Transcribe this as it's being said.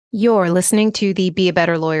You're listening to the Be a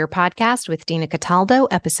Better Lawyer podcast with Dina Cataldo,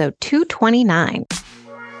 episode 229.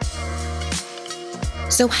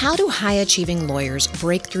 So how do high-achieving lawyers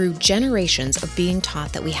break through generations of being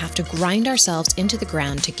taught that we have to grind ourselves into the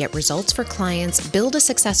ground to get results for clients, build a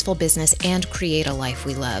successful business, and create a life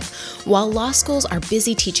we love? While law schools are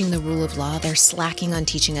busy teaching the rule of law, they're slacking on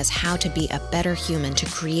teaching us how to be a better human to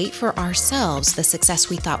create for ourselves the success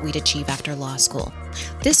we thought we'd achieve after law school.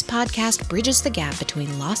 This podcast bridges the gap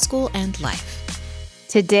between law school and life.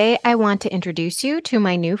 Today, I want to introduce you to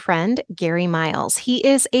my new friend, Gary Miles. He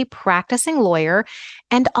is a practicing lawyer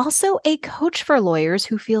and also a coach for lawyers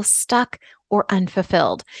who feel stuck or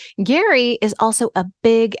unfulfilled. Gary is also a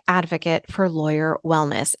big advocate for lawyer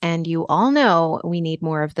wellness, and you all know we need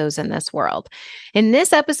more of those in this world. In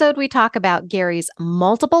this episode, we talk about Gary's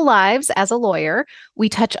multiple lives as a lawyer. We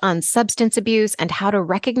touch on substance abuse and how to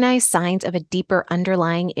recognize signs of a deeper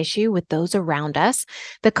underlying issue with those around us,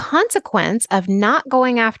 the consequence of not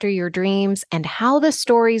going after your dreams, and how the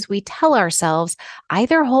stories we tell ourselves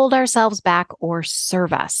either hold ourselves back or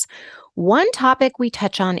serve us. One topic we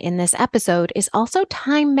touch on in this episode is also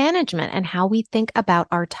time management and how we think about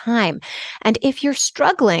our time. And if you're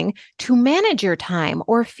struggling to manage your time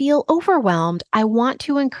or feel overwhelmed, I want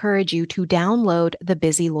to encourage you to download the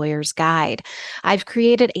Busy Lawyer's Guide. I've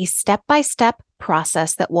created a step-by-step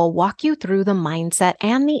process that will walk you through the mindset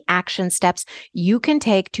and the action steps you can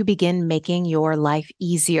take to begin making your life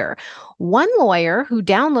easier. One lawyer who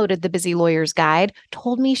downloaded the Busy Lawyer's Guide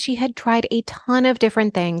told me she had tried a ton of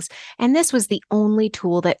different things, and this was the only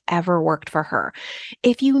tool that ever worked for her.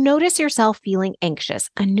 If you notice yourself feeling anxious,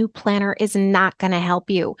 a new planner is not going to help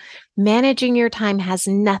you. Managing your time has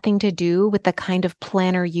nothing to do with the kind of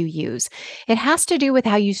planner you use. It has to do with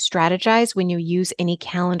how you strategize when you use any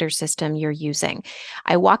calendar system you're using.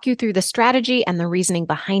 I walk you through the strategy and the reasoning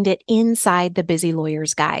behind it inside the Busy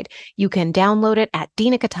Lawyer's Guide. You can download it at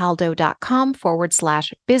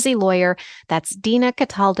dinacataldo.com/busy lawyer. That's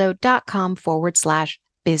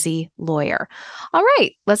dinacataldo.com/busy lawyer. All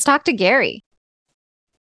right, let's talk to Gary.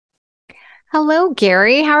 Hello,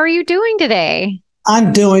 Gary. How are you doing today?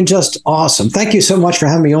 I'm doing just awesome. Thank you so much for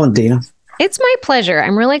having me on, Dina. It's my pleasure.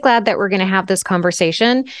 I'm really glad that we're going to have this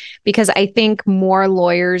conversation because I think more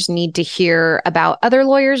lawyers need to hear about other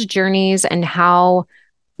lawyers' journeys and how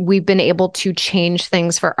we've been able to change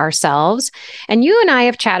things for ourselves. And you and I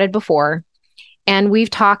have chatted before, and we've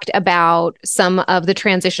talked about some of the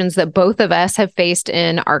transitions that both of us have faced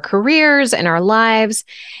in our careers and our lives.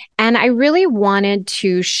 And I really wanted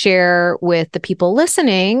to share with the people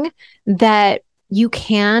listening that you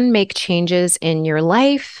can make changes in your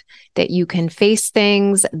life, that you can face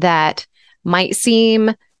things that might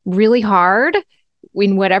seem really hard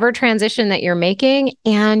in whatever transition that you're making,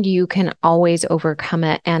 and you can always overcome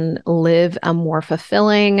it and live a more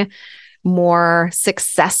fulfilling, more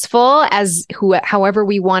successful, however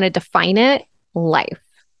we want to define it, life.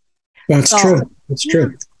 That's true. That's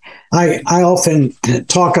true. I often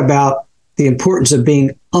talk about the importance of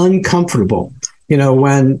being uncomfortable. You know,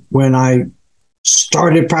 when I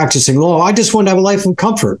started practicing law, I just wanted to have a life of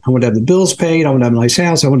comfort. I wanted to have the bills paid. I wanted to have a nice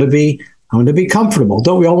house. I wanted to be comfortable.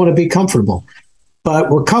 Don't we all want to be comfortable? But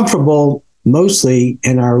we're comfortable mostly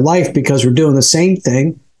in our life because we're doing the same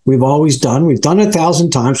thing we've always done. We've done it 1,000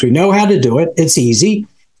 times. We know how to do it. It's easy.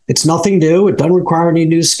 It's nothing new. It doesn't require any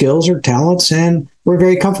new skills or talents, and we're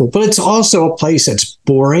very comfortable. But it's also a place that's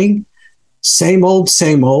boring, same old,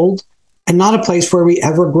 and not a place where we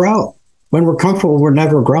ever grow. When we're comfortable, we're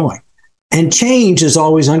never growing. And change is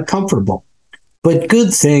always uncomfortable. But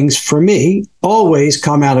good things, for me, always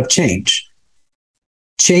come out of change.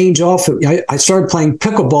 Change often. I started playing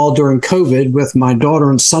pickleball during COVID with my daughter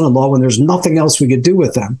and son-in-law when there's nothing else we could do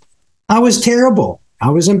with them. I was terrible.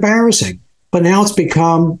 I was embarrassing. But now it's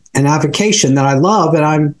become an avocation that I love and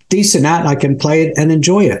I'm decent at, and I can play it and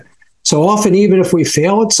enjoy it. So often, even if we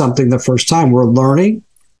fail at something the first time, we're learning,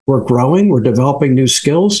 we're growing, we're developing new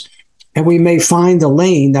skills. And we may find the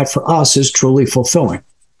lane that for us is truly fulfilling.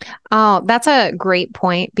 Oh, that's a great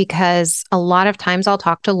point, because a lot of times I'll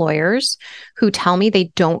talk to lawyers who tell me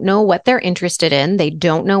they don't know what they're interested in. They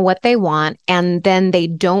don't know what they want. And then they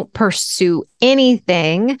don't pursue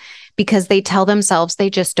anything because they tell themselves they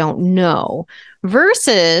just don't know,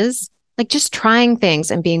 versus like just trying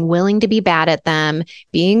things and being willing to be bad at them,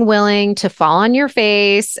 being willing to fall on your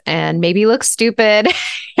face and maybe look stupid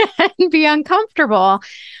and be uncomfortable.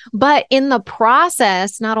 But in the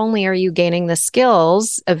process, not only are you gaining the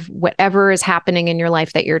skills of whatever is happening in your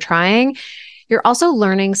life that you're trying, you're also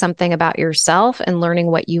learning something about yourself and learning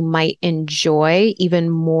what you might enjoy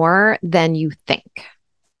even more than you think.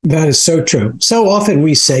 That is so true. So often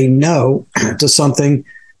we say no to something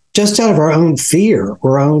just out of our own fear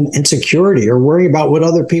or our own insecurity or worrying about what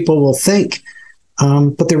other people will think.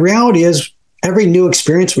 But the reality is, every new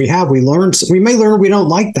experience we have, we learn. We may learn we don't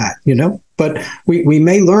like that, but we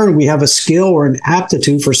may learn we have a skill or an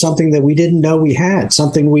aptitude for something that we didn't know we had,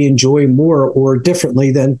 something we enjoy more or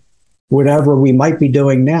differently than whatever we might be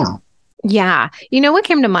doing now. Yeah. What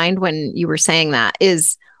came to mind when you were saying that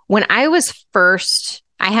is when I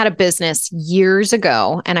had a business years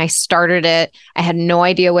ago and I started it. I had no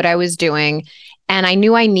idea what I was doing and I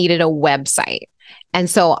knew I needed a website. And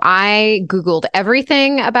so I Googled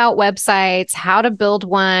everything about websites, how to build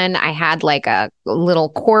one. I had like a little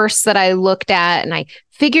course that I looked at and I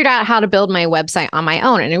figured out how to build my website on my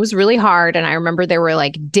own. And it was really hard. And I remember there were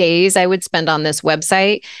like days I would spend on this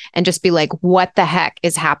website and just be like, what the heck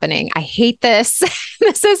is happening? I hate this.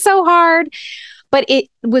 This is so hard. But it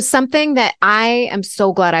was something that I am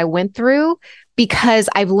so glad I went through because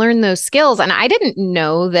I've learned those skills. And I didn't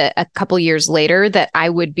know that a couple years later that I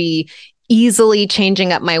would be easily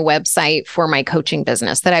changing up my website for my coaching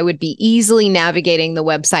business, that I would be easily navigating the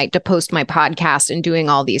website to post my podcast and doing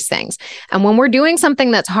all these things. And when we're doing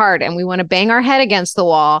something that's hard and we want to bang our head against the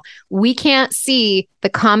wall, we can't see the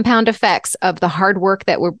compound effects of the hard work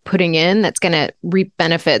that we're putting in that's going to reap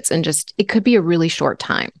benefits in it could be a really short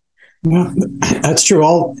time. Yeah, that's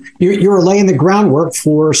true. You were laying the groundwork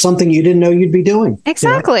for something you didn't know you'd be doing.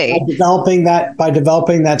 Exactly. By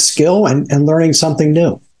developing that skill and learning something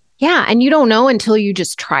new. Yeah. And you don't know until you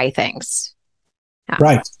just try things. Yeah.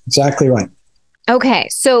 Right. Exactly right. Okay.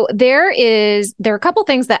 So there are a couple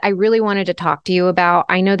things that I really wanted to talk to you about.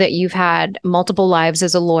 I know that you've had multiple lives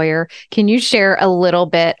as a lawyer. Can you share a little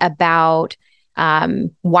bit about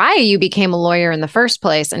why you became a lawyer in the first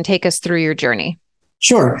place and take us through your journey?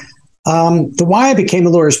 Sure. The why I became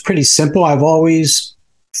a lawyer is pretty simple. I've always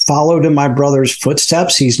followed in my brother's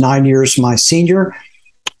footsteps. He's 9 years my senior.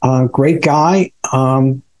 Great guy.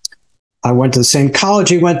 I went to the same college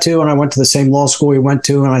he went to, and I went to the same law school he went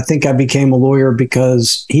to. And I think I became a lawyer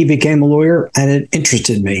because he became a lawyer and it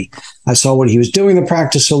interested me. I saw what he was doing in the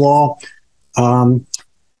practice of law. And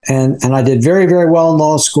I did very, very well in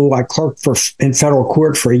law school. I clerked in federal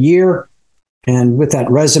court for a year. And with that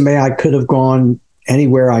resume, I could have gone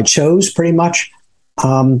anywhere I chose pretty much.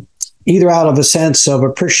 Either out of a sense of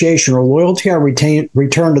appreciation or loyalty, I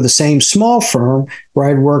returned to the same small firm where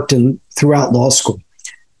I'd worked throughout law school.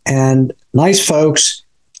 And nice folks,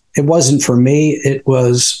 it wasn't for me. It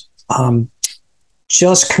was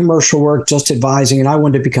just commercial work, just advising, and I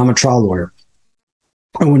wanted to become a trial lawyer.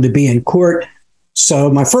 I wanted to be in court. So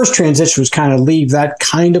my first transition was kind of leave that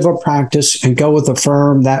kind of a practice and go with a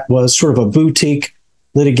firm that was sort of a boutique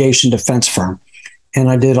litigation defense firm. And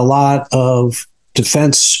I did a lot of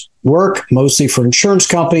defense work, mostly for insurance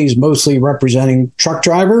companies, mostly representing truck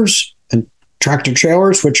drivers and tractor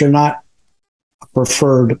trailers, which are not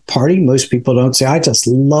preferred party. Most people don't say, I just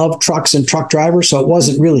love trucks and truck drivers. So it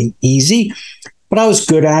wasn't really easy, but I was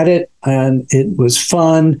good at it and it was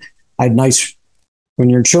fun. I had when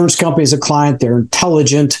your insurance company is a client, they're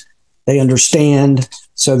intelligent, they understand.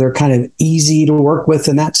 So they're kind of easy to work with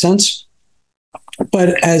in that sense.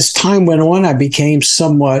 But as time went on, I became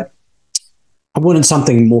I wanted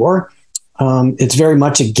something more. It's very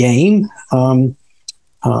much a game.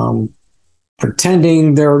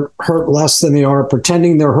 Pretending they're hurt less than they are,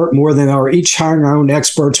 pretending they're hurt more than they are, each hiring our own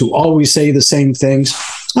experts who always say the same things.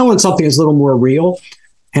 I want something that's a little more real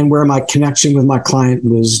and where my connection with my client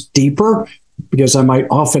was deeper, because I might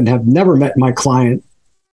often have never met my client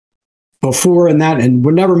before and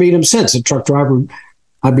would never meet him since. A truck driver,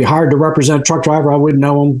 I'd be hired to represent a truck driver. I wouldn't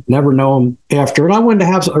know him, never know him after, and I wanted to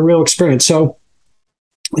have a real experience. So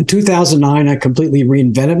in 2009, I completely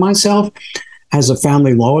reinvented myself as a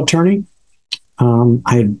family law attorney.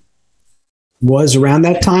 I was around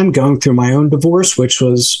that time going through my own divorce, which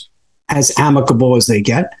was as amicable as they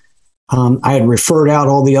get. I had referred out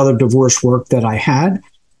all the other divorce work that I had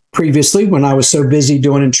previously when I was so busy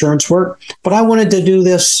doing insurance work, but I wanted to do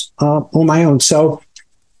this on my own. So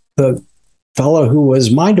the fellow who was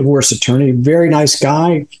my divorce attorney, very nice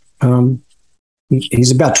guy,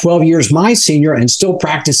 he's about 12 years my senior and still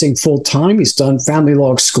practicing full time. He's done family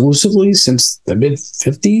law exclusively since the mid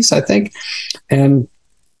 50s, I think, and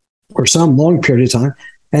or some long period of time.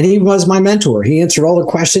 And he was my mentor. He answered all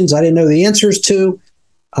the questions I didn't know the answers to,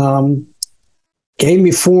 gave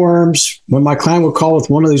me forms. When my client would call with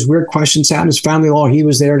one of these weird questions out in his family law, he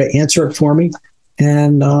was there to answer it for me.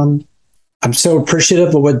 And I'm so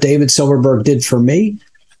appreciative of what David Silverberg did for me.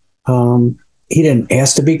 He didn't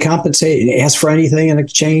ask to be compensated. He didn't ask for anything in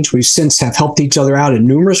exchange. We since have helped each other out in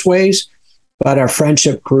numerous ways, but our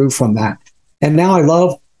friendship grew from that. And now I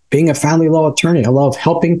love being a family law attorney. I love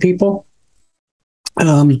helping people.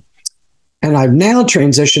 And I've now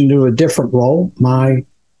transitioned to a different role. My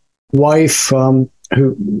wife,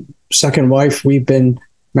 second wife, we've been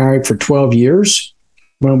married for 12 years.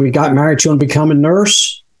 When we got married, she wanted to become a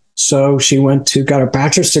nurse. So she got a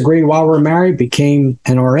bachelor's degree while we were married, became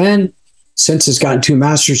an RN. Since has gotten 2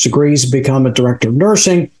 master's degrees, become a director of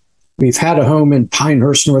nursing. We've had a home in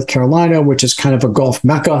Pinehurst, North Carolina, which is kind of a golf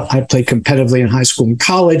mecca. I played competitively in high school and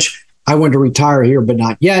college. I wanted to retire here, but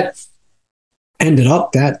not yet. Ended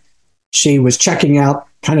up that she was checking out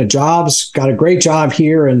kind of jobs, got a great job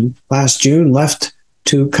here, and last June left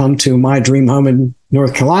to come to my dream home in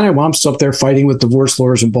North Carolina while I'm still up there fighting with divorce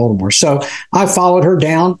lawyers in Baltimore. So I followed her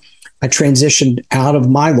down. I transitioned out of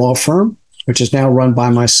my law firm, which is now run by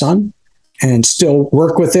my son, and still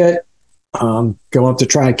work with it. Go up to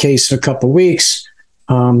try a case in a couple of weeks,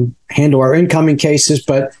 handle our incoming cases,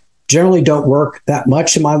 but generally don't work that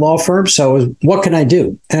much in my law firm. So what can I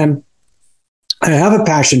do? And I have a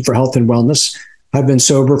passion for health and wellness. I've been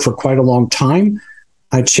sober for quite a long time.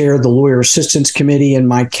 I chaired the Lawyer Assistance Committee in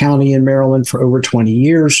my county in Maryland for over 20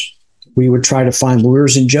 years. We would try to find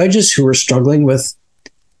lawyers and judges who are struggling with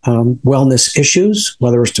wellness issues,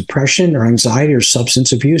 whether it's depression or anxiety or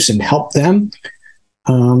substance abuse, and help them,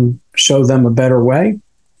 show them a better way,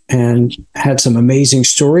 and had some amazing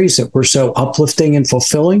stories that were so uplifting and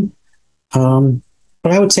fulfilling.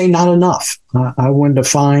 But I would say not enough. I wanted to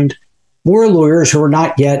find more lawyers who are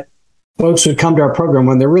not yet folks who come to our program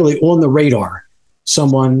when they're really on the radar.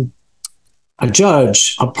 Someone, a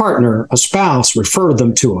judge, a partner, a spouse, refer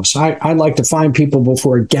them to us. I'd like to find people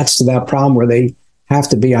before it gets to that problem where they have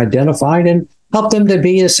to be identified and help them to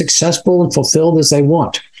be as successful and fulfilled as they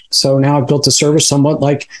want. So now I've built a service somewhat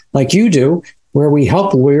like you do, where we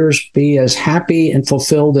help lawyers be as happy and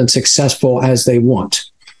fulfilled and successful as they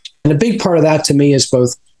want. And a big part of that to me is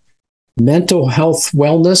both mental health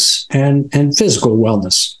wellness and physical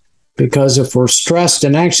wellness. Because if we're stressed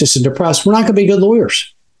and anxious and depressed, we're not going to be good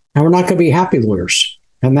lawyers, and we're not going to be happy lawyers.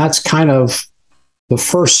 And that's kind of the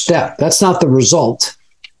first step. That's not the result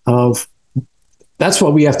of, that's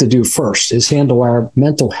what we have to do first, is handle our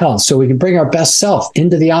mental health so we can bring our best self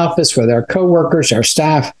into the office with our coworkers, our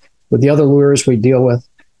staff, with the other lawyers we deal with,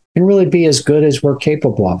 and really be as good as we're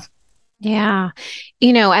capable of. Yeah.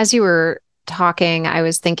 As you were talking, I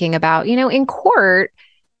was thinking about, in court,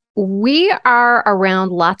 we are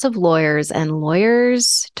around lots of lawyers, and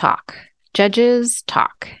lawyers talk, judges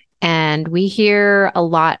talk, and we hear a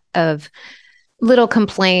lot of little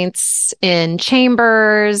complaints in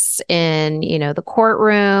chambers, in, the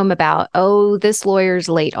courtroom about, oh, this lawyer's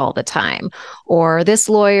late all the time, or this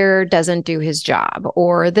lawyer doesn't do his job,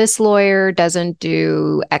 or this lawyer doesn't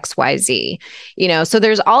do XYZ, so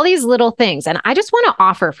there's all these little things. And I just want to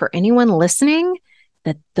offer for anyone listening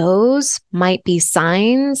that those might be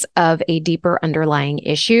signs of a deeper underlying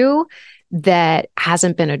issue that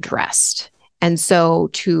hasn't been addressed. And so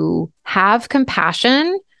to have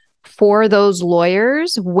compassion for those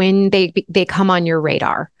lawyers when they come on your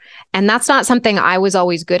radar. And that's not something I was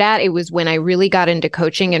always good at. It was when I really got into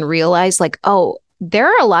coaching and realized there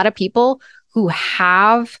are a lot of people who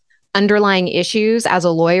have underlying issues as a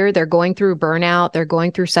lawyer. They're going through burnout, they're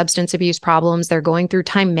going through substance abuse problems, they're going through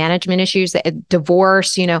time management issues,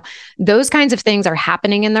 divorce, those kinds of things are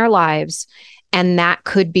happening in their lives. And that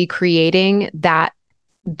could be creating that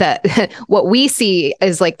what we see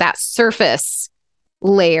is like that surface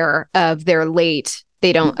layer of they're late,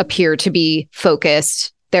 they don't appear to be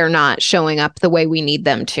focused, they're not showing up the way we need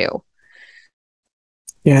them to.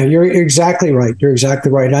 Yeah, you're exactly right. You're exactly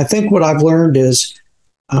right. I think what I've learned is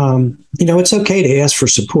it's okay to ask for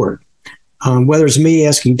support. Whether it's me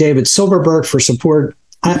asking David Silverberg for support,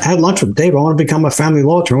 I had lunch with Dave. I want to become a family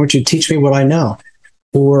law attorney. I want you to teach me what I know.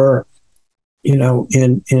 Or,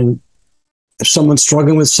 if someone's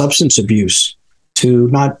struggling with substance abuse, to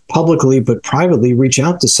not publicly but privately reach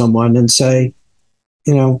out to someone and say,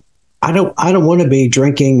 I don't want to be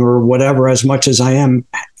drinking or whatever as much as I am.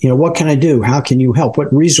 What can I do? How can you help?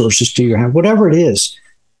 What resources do you have? Whatever it is.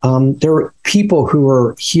 There are people who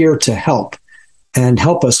are here to help and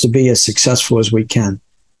help us to be as successful as we can.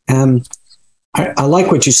 And I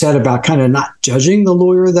like what you said about kind of not judging the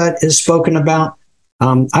lawyer that is spoken about.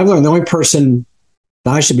 I've learned the only person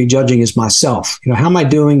that I should be judging is myself. How am I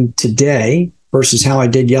doing today versus how I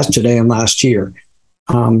did yesterday and last year?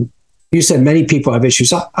 You said many people have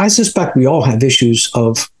issues. I suspect we all have issues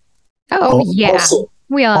of. We all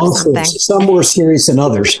have something. Some more serious than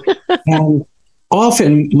others. And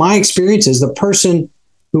often my experience is the person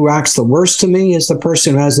who acts the worst to me is the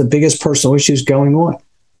person who has the biggest personal issues going on.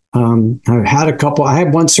 I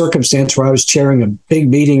had one circumstance where I was chairing a big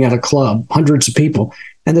meeting at a club, hundreds of people.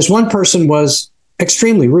 And this one person was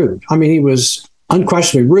extremely rude. I mean, he was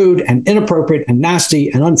unquestionably rude and inappropriate and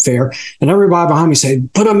nasty and unfair. And everybody behind me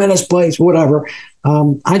said, put him in his place, whatever.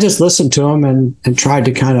 I just listened to him and tried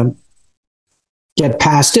to kind of get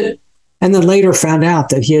past it. And then later found out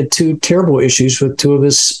that he had two terrible issues with two of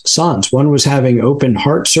his sons. One was having open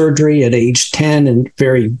heart surgery at age 10 and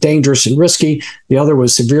very dangerous and risky. The other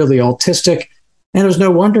was severely autistic. And it was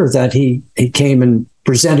no wonder that he came and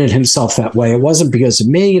presented himself that way. It wasn't because of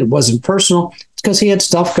me. It wasn't personal. It's because he had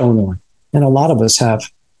stuff going on. And a lot of us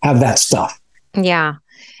have that stuff. Yeah.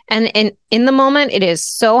 And in the moment, it is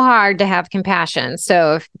so hard to have compassion.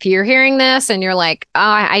 So if you're hearing this and you're like, oh,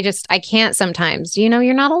 I can't sometimes,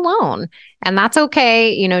 you're not alone. And that's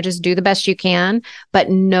okay. Just do the best you can. But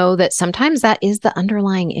know that sometimes that is the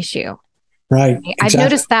underlying issue. Right. Exactly. I've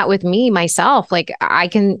noticed that with me myself. Like I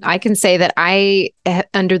can say that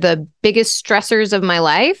under the biggest stressors of my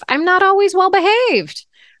life, I'm not always well behaved.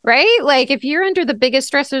 Right? Like if you're under the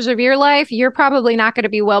biggest stressors of your life, you're probably not going to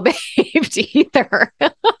be well behaved either.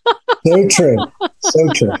 So true. So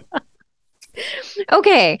true.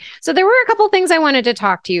 Okay. So there were a couple things I wanted to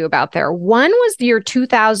talk to you about there. One was your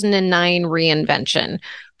 2009 reinvention.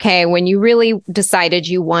 Okay. When you really decided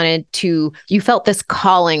you felt this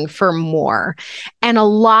calling for more. And a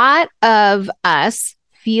lot of us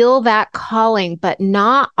feel that calling, but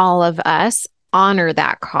not all of us honor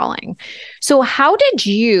that calling. So how did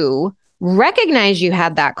you recognize you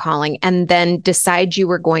had that calling and then decide you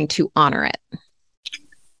were going to honor it?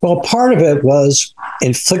 Well, part of it was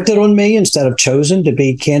inflicted on me instead of chosen. To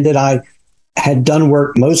be candid, I had done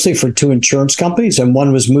work mostly for two insurance companies, and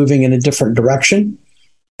one was moving in a different direction.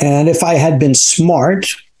 And if I had been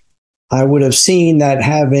smart, I would have seen that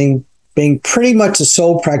being pretty much a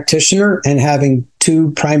sole practitioner and having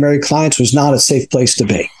two primary clients was not a safe place to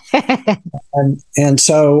be. and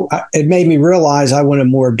so it made me realize I wanted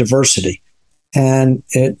more diversity, and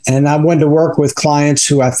I wanted to work with clients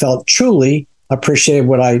who I felt truly appreciated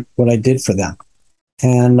what I did for them.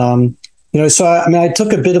 And so I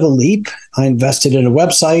took a bit of a leap. I invested in a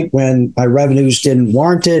website when my revenues didn't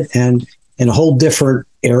warrant it, and in a whole different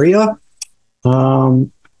area.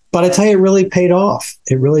 But I tell you, it really paid off.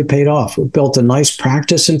 It really paid off. We built a nice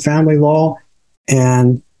practice in family law,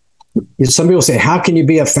 and some people say, how can you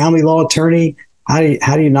be a family law attorney? How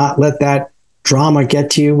do you not let that drama get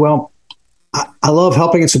to you? Well, I love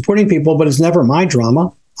helping and supporting people, but it's never my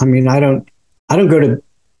drama. I mean, I don't go to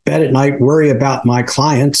bed at night, worry about my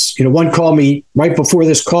clients. One called me right before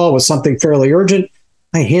this call with something fairly urgent.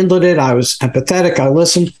 I handled it. I was empathetic. I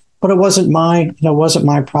listened, but it wasn't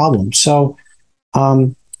my problem. So,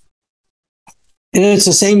 and it's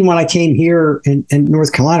the same when I came here in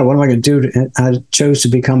North Carolina. What am I going to do? I chose to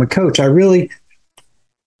become a coach.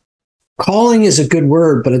 Calling is a good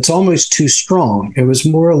word, but it's almost too strong. It was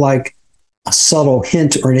more like a subtle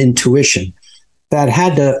hint or an intuition that I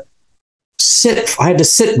had to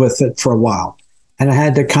sit with it for a while, and I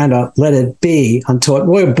had to kind of let it be until it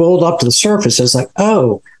really boiled up to the surface. It's like,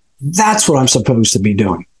 oh, that's what I'm supposed to be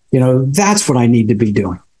doing. That's what I need to be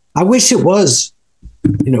doing. I wish it was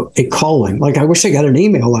a calling. Like I wish I got an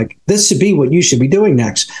email like this should be what you should be doing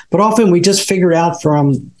next. But often we just figure out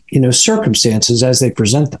from, circumstances as they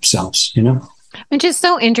present themselves, Which is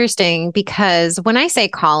so interesting because when I say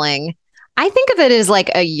calling, I think of it as like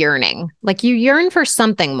a yearning, like you yearn for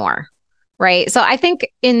something more, right? So I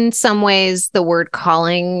think in some ways the word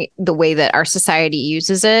calling, the way that our society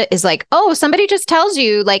uses it is like, oh, somebody just tells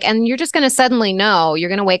you like, and you're just going to suddenly know, you're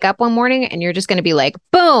going to wake up one morning and you're just going to be like,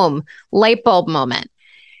 boom, light bulb moment.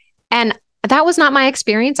 And that was not my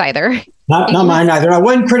experience either. Not mine either. I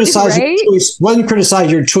wouldn't criticize right?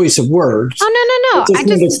 your choice of words. Oh, no. I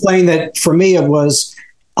just explain that for me, it was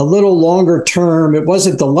a little longer term. It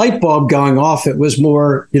wasn't the light bulb going off. It was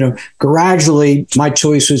more, gradually my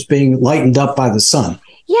choice was being lightened up by the sun.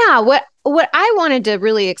 Yeah. What I wanted to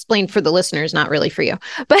really explain for the listeners, not really for you,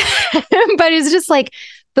 but it's just like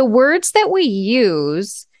the words that we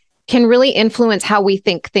use can really influence how we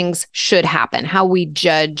think things should happen, how we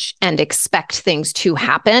judge and expect things to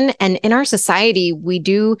happen. And in our society, we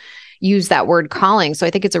do use that word calling. So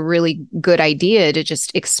I think it's a really good idea to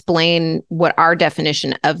just explain what our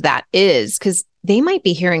definition of that is, because they might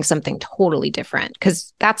be hearing something totally different,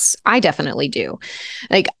 because I definitely do.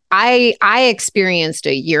 Like I experienced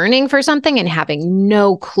a yearning for something and having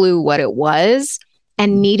no clue what it was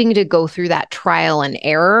and needing to go through that trial and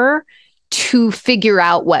error to figure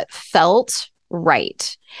out what felt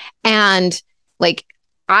right. And like,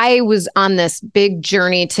 I was on this big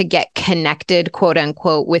journey to get connected, quote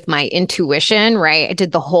unquote, with my intuition, right?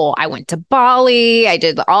 I went to Bali, I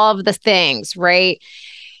did all of the things, right?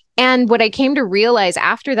 And what I came to realize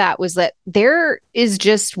after that was that there is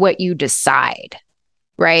just what you decide,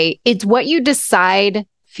 right? It's what you decide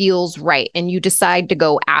feels right, and you decide to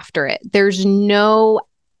go after it. There's no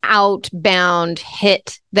outbound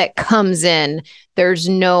hit that comes in. There's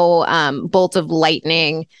no bolt of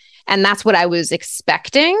lightning. And that's what I was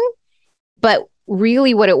expecting. But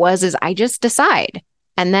really what it was is I just decide,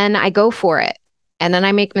 and then I go for it, and then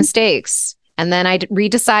I make mistakes, and then I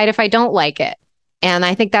redecide if I don't like it. And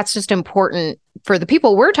I think that's just important for the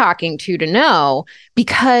people we're talking to know,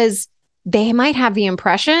 because they might have the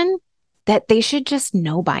impression that they should just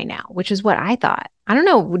know by now, which is what I thought. I don't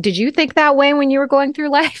know. Did you think that way when you were going through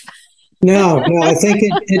life? No, I think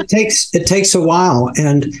it takes a while.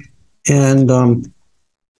 And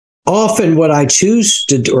often what I choose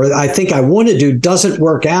to do, or I think I want to do, doesn't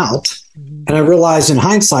work out. And I realize in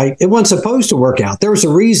hindsight, it wasn't supposed to work out. There was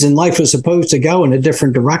a reason life was supposed to go in a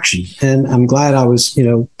different direction. And I'm glad I was,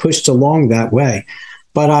 pushed along that way.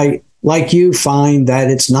 But I, like you, find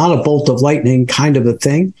that it's not a bolt of lightning kind of a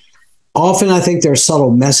thing. Often I think there are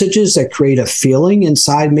subtle messages that create a feeling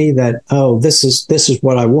inside me that, oh, this is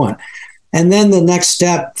what I want. And then the next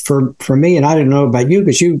step for me, and I don't know about you,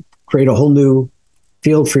 because you create a whole new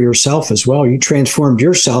field for yourself as well. You transformed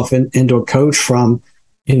yourself into a coach from,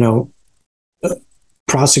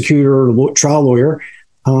 prosecutor, trial lawyer.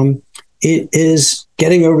 It is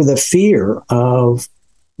getting over the fear of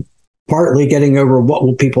partly getting over what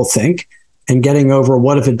will people think, and getting over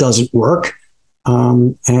what if it doesn't work.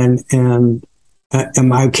 And am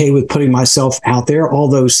I okay with putting myself out there? All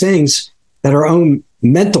those things that are our own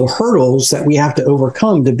mental hurdles that we have to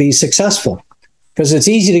overcome to be successful. Because it's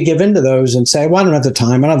easy to give into those and say, well, I don't have the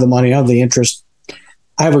time, I don't have the money, I don't have the interest,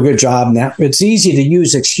 I have a good job now. It's easy to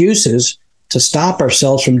use excuses to stop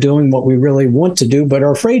ourselves from doing what we really want to do, but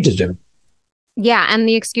are afraid to do. Yeah. And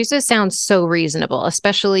the excuses sound so reasonable,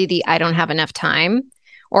 especially the I don't have enough time,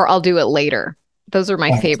 or I'll do it later. Those are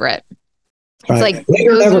my favorite. It's like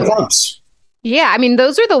later never comes. Yeah. I mean,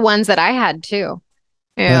 those are the ones that I had too.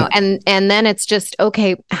 And then it's just,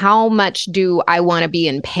 okay, how much do I want to be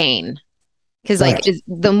in pain? Because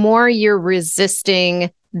the more you're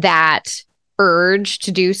resisting that urge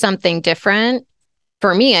to do something different,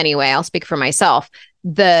 for me anyway, I'll speak for myself,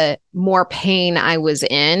 the more pain I was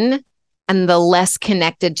in and the less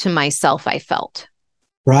connected to myself I felt.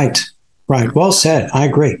 Right. Well said. I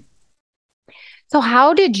agree. So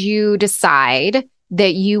how did you decide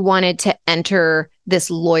that you wanted to enter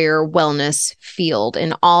this lawyer wellness field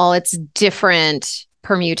in all its different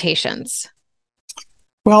permutations?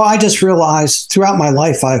 Well, I just realized throughout my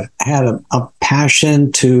life, I've had a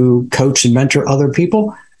passion to coach and mentor other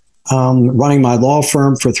people. Running my law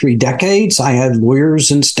firm for 3 decades, I had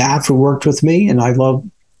lawyers and staff who worked with me, and I love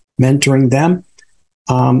mentoring them.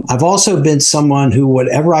 I've also been someone who,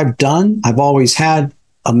 whatever I've done, I've always had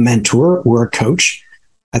a mentor or a coach.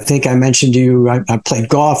 I think I mentioned to you, I played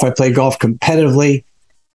golf. I played golf competitively.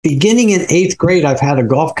 Beginning in 8th grade, I've had a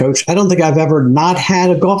golf coach. I don't think I've ever not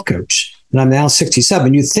had a golf coach. And I'm now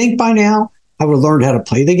 67. You'd think by now I would have learned how to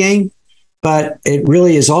play the game, but it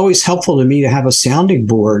really is always helpful to me to have a sounding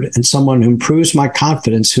board and someone who improves my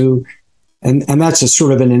confidence, and that's a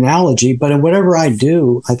sort of an analogy, but in whatever I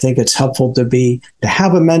do, I think it's helpful to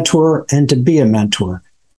have a mentor and to be a mentor.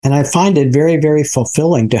 And I find it very, very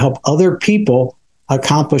fulfilling to help other people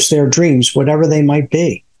accomplish their dreams, whatever they might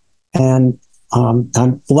be. And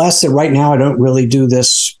I'm blessed that right now I don't really do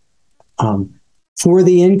this for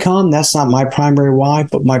the income. That's not my primary why,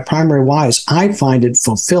 but my primary why is I find it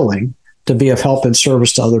fulfilling to be of help and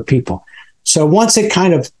service to other people. So once it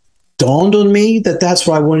kind of dawned on me that that's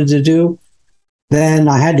what I wanted to do, then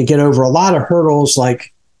I had to get over a lot of hurdles,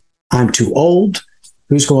 like I'm too old.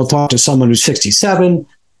 Who's going to talk to someone who's 67?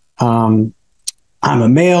 I'm a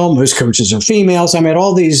male. Most coaches are females. I mean,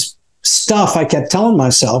 all these stuff I kept telling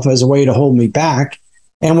myself as a way to hold me back.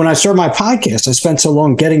 And when I started my podcast, I spent so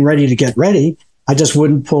long getting ready to get ready, I just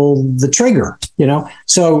wouldn't pull the trigger,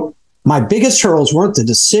 So my biggest hurdles weren't the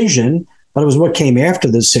decision, but it was what came after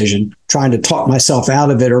the decision, trying to talk myself out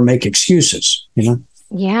of it or make excuses,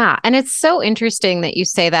 Yeah. And it's so interesting that you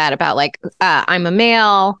say that about I'm a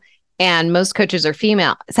male and most coaches are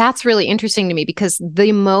female. That's really interesting to me because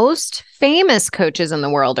the most famous coaches in the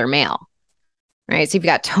world are male, right? So you've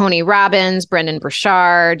got Tony Robbins, Brendan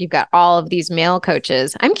Burchard, you've got all of these male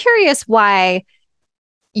coaches. I'm curious why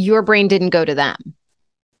your brain didn't go to them.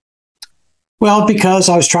 Well, because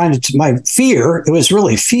I was trying to, my fear, it was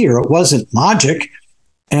really fear. It wasn't logic.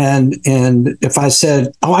 And if I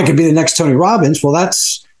said, oh, I could be the next Tony Robbins, well,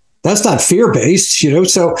 that's not fear-based,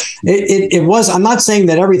 So it was, I'm not saying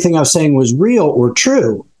that everything I was saying was real or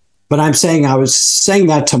true, but I'm saying I was saying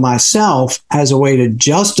that to myself as a way to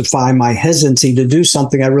justify my hesitancy to do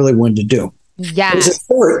something I really wanted to do. Yeah.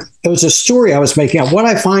 It was a story I was making up. What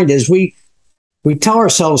I find is we tell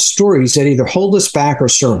ourselves stories that either hold us back or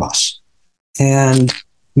serve us. And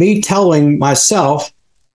me telling myself,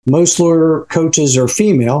 most lawyer coaches are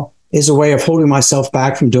female, is a way of holding myself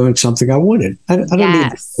back from doing something I wanted. I don't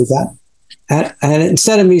need to do that. And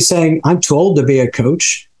instead of me saying, I'm too old to be a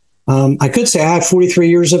coach, I could say I have 43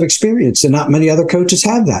 years of experience, and not many other coaches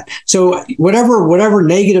have that. So whatever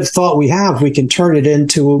negative thought we have, we can turn it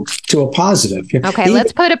into a positive. Okay,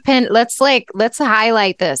 let's put a pin. Let's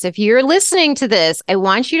highlight this. If you're listening to this, I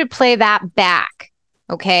want you to play that back.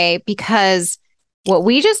 Okay, because what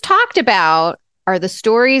we just talked about are the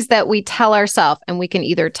stories that we tell ourselves, and we can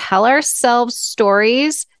either tell ourselves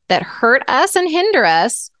stories that hurt us and hinder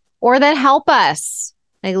us, or that help us.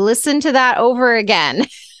 Like, listen to that over again.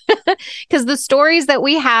 Because the stories that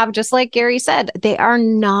we have, just like Gary said, they are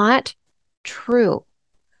not true.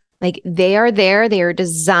 Like, they are there. They are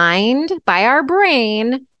designed by our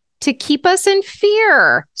brain to keep us in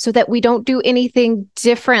fear so that we don't do anything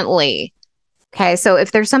differently. Okay. So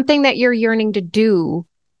if there's something that you're yearning to do,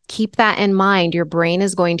 keep that in mind. Your brain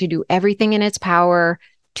is going to do everything in its power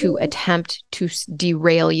to attempt to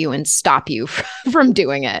derail you and stop you from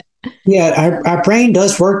doing it. Yeah, our brain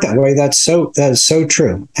does work that way. That is so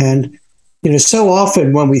true. And so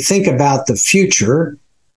often when we think about the future,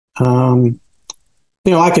 I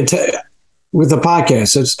could tell with the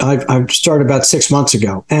podcast, I started about 6 months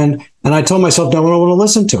ago, and I told myself no one will want to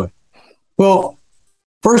listen to it. Well,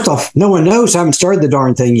 first off, no one knows. I haven't started the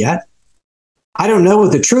darn thing yet. I don't know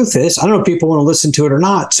what the truth is. I don't know if people want to listen to it or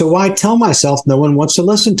not. So why tell myself no one wants to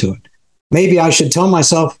listen to it? Maybe I should tell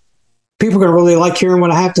myself people are going to really like hearing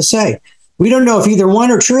what I have to say. We don't know if either one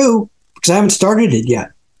are true because I haven't started it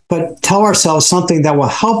yet. But tell ourselves something that will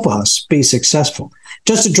help us be successful.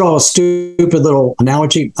 Just to draw a stupid little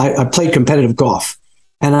analogy, I played competitive golf.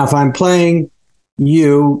 And if I'm playing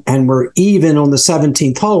you and we're even on the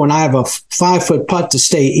 17th hole and I have a 5-foot putt to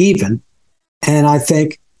stay even, and I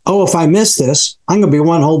think, oh, if I miss this, I'm going to be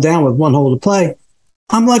one hole down with one hole to play.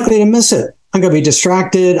 I'm likely to miss it. I'm going to be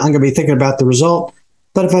distracted. I'm going to be thinking about the result.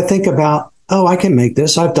 But if I think about, oh, I can make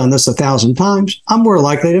this, I've done this 1,000 times, I'm more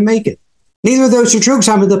likely to make it. Neither of those are true because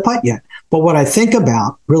I haven't the putt yet. But what I think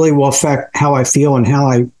about really will affect how I feel and how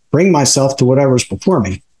I bring myself to whatever's before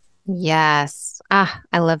me. Yes.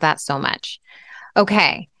 I love that so much.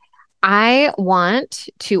 Okay. I want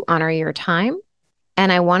to honor your time.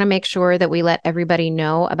 And I want to make sure that we let everybody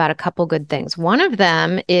know about a couple good things. One of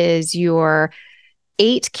them is your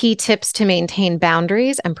 8 key tips to maintain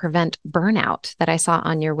boundaries and prevent burnout that I saw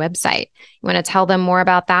on your website. You want to tell them more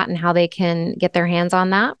about that and how they can get their hands on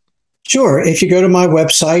that? Sure. If you go to my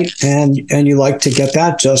website and you like to get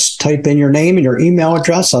that, just type in your name and your email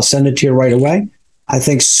address. I'll send it to you right away. I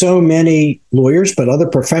think so many lawyers, but other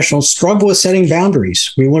professionals struggle with setting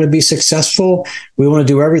boundaries. We want to be successful. We want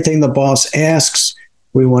to do everything the boss asks.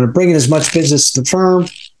 We want to bring in as much business to the firm.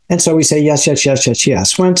 And so we say yes, yes, yes, yes,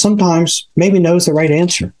 yes, when sometimes maybe no is the right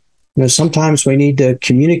answer. Sometimes we need to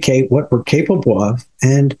communicate what we're capable of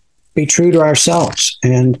and be true to ourselves.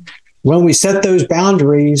 And when we set those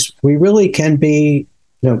boundaries, we really can be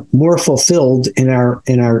more fulfilled in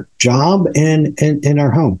our job and in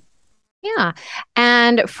our home. Yeah.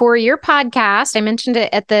 And for your podcast, I mentioned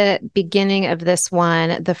it at the beginning of this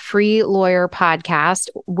one, the Free Lawyer Podcast.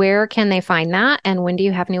 Where can they find that? And when do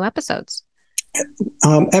you have new episodes?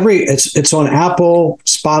 It's on Apple,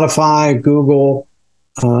 Spotify, Google.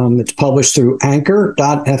 It's published through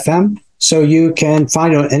Anchor.fm. So you can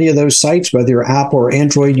find it on any of those sites, whether you're Apple or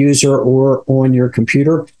Android user or on your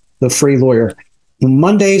computer, The Free Lawyer. On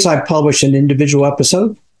Mondays, I publish an individual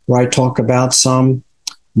episode where I talk about some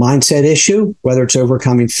mindset issue, whether it's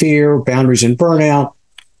overcoming fear, boundaries and burnout,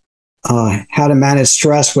 how to manage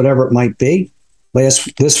stress, whatever it might be.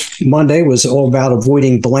 This Monday was all about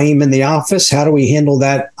avoiding blame in the office. How do we handle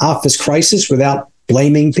that office crisis without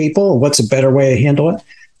blaming people? What's a better way to handle it?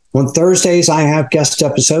 On Thursdays, I have guest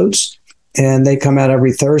episodes, and they come out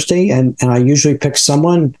every Thursday. And I usually pick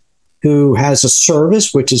someone who has a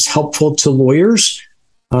service which is helpful to lawyers.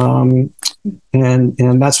 And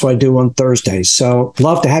that's what I do on Thursdays. So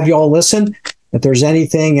love to have you all listen. If there's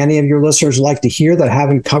anything any of your listeners would like to hear that I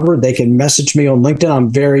haven't covered, they can message me on LinkedIn. I'm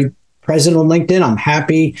very present on LinkedIn. I'm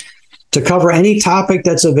happy to cover any topic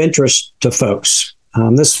that's of interest to folks.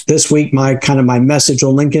 This week, my message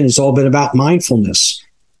on LinkedIn has all been about mindfulness.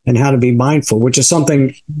 and how to be mindful, which is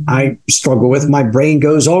something I struggle with. My brain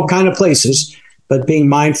goes all kind of places, but being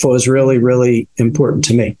mindful is really, really important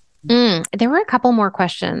to me. There were a couple more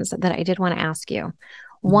questions that I did want to ask you.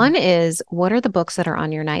 One is, what are the books that are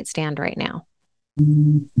on your nightstand right now?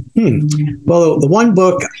 Well, the one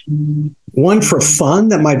book, one for fun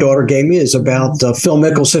that my daughter gave me is about Phil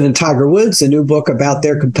Mickelson and Tiger Woods. The new book about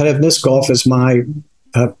their competitiveness. Golf is my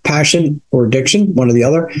passion or addiction, one or the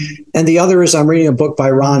other. And the other is I'm reading a book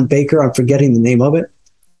by Ron Baker. I'm forgetting the name of it,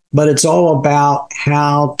 but it's all about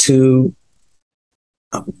how to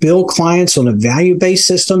bill clients on a value-based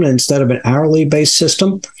system instead of an hourly-based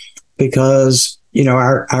system, because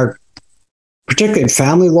our particularly in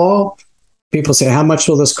family law, people say, how much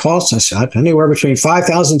will this cost? I said, anywhere between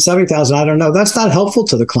 $5,000 and $70,000. I don't know. That's not helpful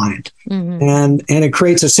to the client. Mm-hmm. And it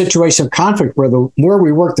creates a situation of conflict where the more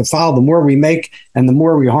we work to file, the more we make and the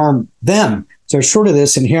more we harm them. So there's sort of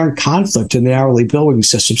this inherent conflict in the hourly billing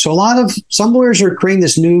system. So some lawyers are creating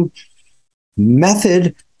this new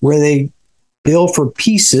method where they bill for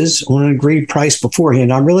pieces on an agreed price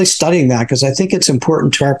beforehand. I'm really studying that because I think it's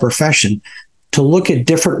important to our profession to look at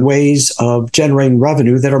different ways of generating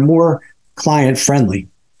revenue that are more client friendly.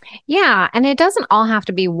 Yeah. And it doesn't all have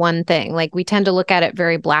to be one thing. Like, we tend to look at it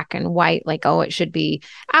very black and white, like, oh, it should be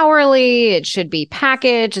hourly, it should be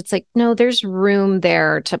package. It's like, no, there's room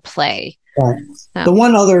there to play. Right. So. The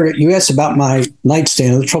one other, you asked about my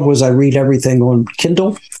nightstand. The trouble is I read everything on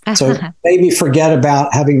Kindle. So maybe forget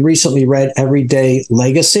about having recently read Everyday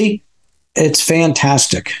Legacy. It's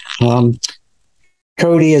fantastic.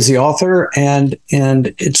 Cody is the author, and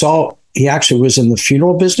it's all, he actually was in the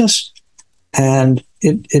funeral business. And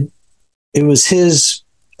it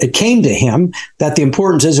came to him that the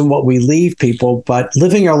importance isn't what we leave people, but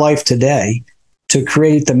living our life today to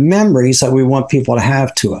create the memories that we want people to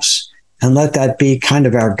have to us, and let that be kind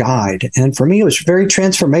of our guide. And for me, it was very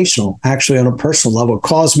transformational, actually, on a personal level. It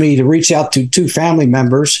caused me to reach out to 2 family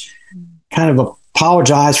members, kind of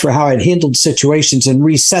apologize for how I'd handled situations and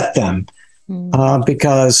reset them,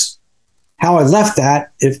 because how I left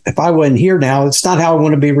that, if I wasn't here now, it's not how I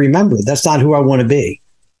want to be remembered. That's not who I want to be.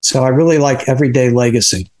 So I really like Everyday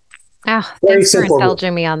Legacy. Oh, thanks for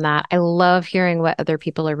indulging me on that. I love hearing what other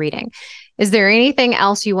people are reading. Is there anything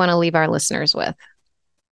else you want to leave our listeners with?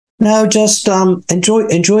 No, just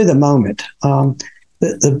enjoy the moment.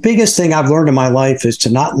 The biggest thing I've learned in my life is to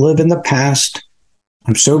not live in the past.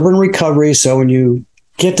 I'm sober in recovery. So when you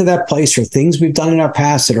get to that place or things we've done in our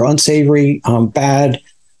past that are unsavory, bad,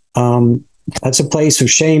 that's a place of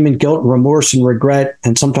shame and guilt and remorse and regret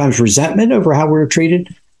and sometimes resentment over how we were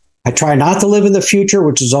treated. I try not to live in the future,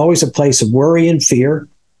 which is always a place of worry and fear,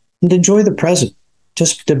 and enjoy the present,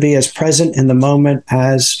 just to be as present in the moment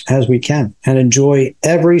as we can and enjoy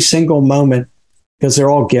every single moment, because they're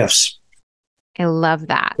all gifts. I love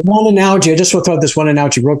that. One analogy, I just want to throw this one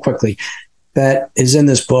analogy real quickly that is in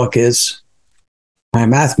this book is, my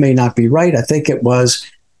math may not be right. I think it was,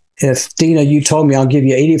 if Dina, you told me I'll give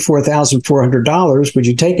you $84,400, would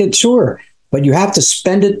you take it? Sure. But you have to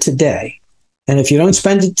spend it today. And if you don't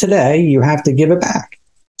spend it today, you have to give it back.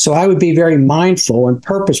 So I would be very mindful and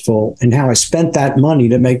purposeful in how I spent that money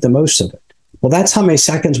to make the most of it. Well, that's how many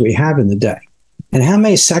seconds we have in the day. And how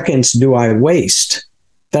many seconds do I waste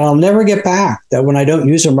that I'll never get back, that when I don't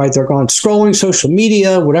use them right, they're gone scrolling social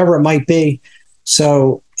media, whatever it might be.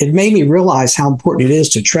 So it made me realize how important it is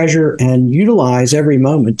to treasure and utilize every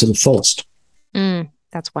moment to the fullest.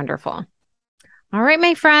 That's wonderful. All right,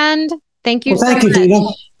 my friend. Thank you. Thank you, Dina.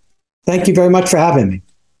 Thank you very much for having me.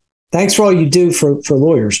 Thanks for all you do for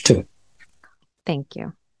lawyers, too. Thank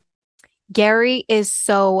you. Gary is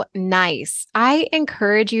so nice. I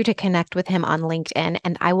encourage you to connect with him on LinkedIn,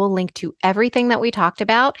 and I will link to everything that we talked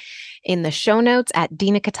about in the show notes at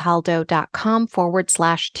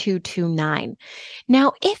dinacataldo.com/229.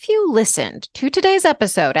 Now, if you listened to today's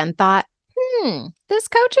episode and thought, this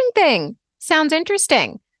coaching thing sounds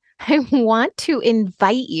interesting, I want to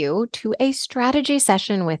invite you to a strategy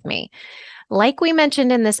session with me. Like we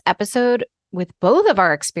mentioned in this episode, with both of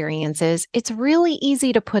our experiences, it's really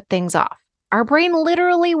easy to put things off. Our brain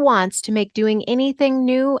literally wants to make doing anything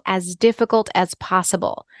new as difficult as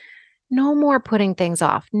possible. No more putting things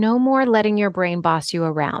off. No more letting your brain boss you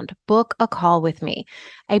around. Book a call with me.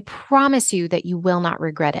 I promise you that you will not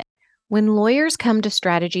regret it. When lawyers come to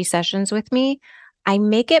strategy sessions with me, I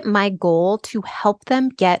make it my goal to help them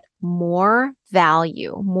get more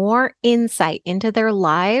value, more insight into their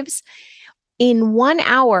lives in 1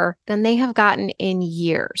 hour than they have gotten in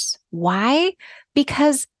years. Why?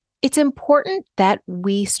 Because it's important that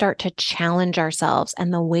we start to challenge ourselves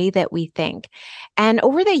and the way that we think. And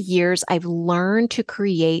over the years, I've learned to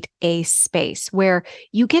create a space where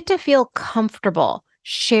you get to feel comfortable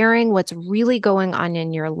sharing what's really going on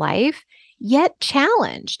in your life, yet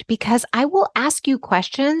challenged, because I will ask you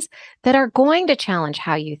questions that are going to challenge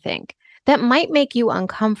how you think, that might make you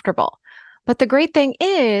uncomfortable. But the great thing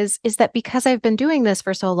is that because I've been doing this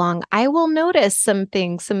for so long, I will notice some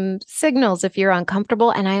things, some signals if you're uncomfortable,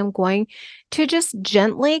 and I am going to just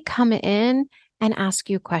gently come in and ask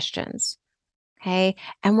you questions. Okay.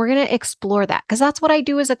 And we're going to explore that, because that's what I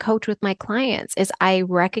do as a coach with my clients is I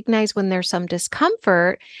recognize when there's some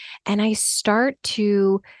discomfort and I start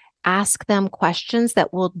to ask them questions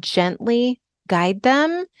that will gently guide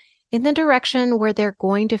them in the direction where they're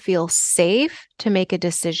going to feel safe to make a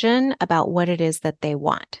decision about what it is that they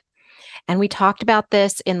want. And we talked about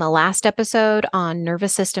this in the last episode on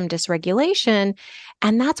nervous system dysregulation.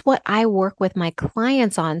 And that's what I work with my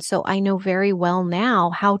clients on. So I know very well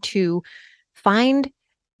now how to find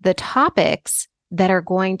the topics that are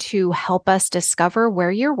going to help us discover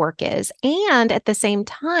where your work is. And at the same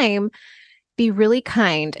time, be really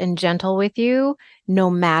kind and gentle with you, no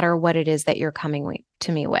matter what it is that you're coming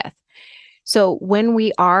to me with. So when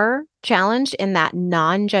we are challenged in that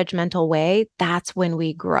non-judgmental way, that's when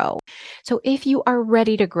we grow. So if you are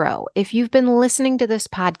ready to grow, if you've been listening to this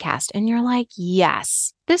podcast and you're like,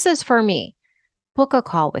 yes, this is for me, book a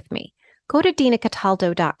call with me. Go to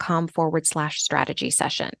dinacataldo.com/strategy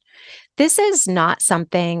session. This is not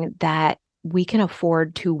something that we can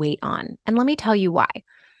afford to wait on. And let me tell you why.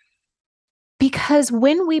 Because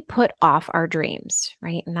when we put off our dreams,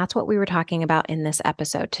 right? And that's what we were talking about in this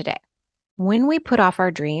episode today. When we put off our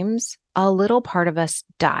dreams, a little part of us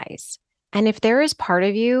dies. And if there is part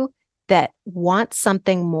of you that wants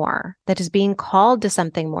something more, that is being called to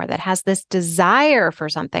something more, that has this desire for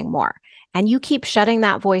something more, and you keep shutting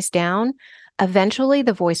that voice down, eventually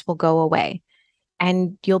the voice will go away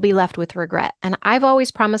and you'll be left with regret. And I've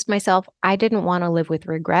always promised myself I didn't want to live with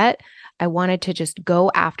regret. I wanted to just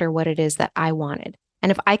go after what it is that I wanted.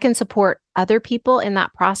 And if I can support other people in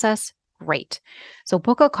that process, great. So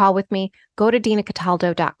book a call with me. Go to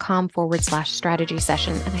dinacataldo.com/strategy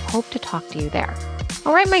session, and I hope to talk to you there.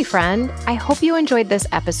 All right, my friend, I hope you enjoyed this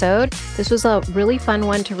episode. This was a really fun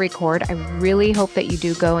one to record. I really hope that you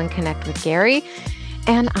do go and connect with Gary,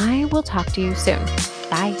 and I will talk to you soon.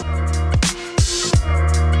 Bye.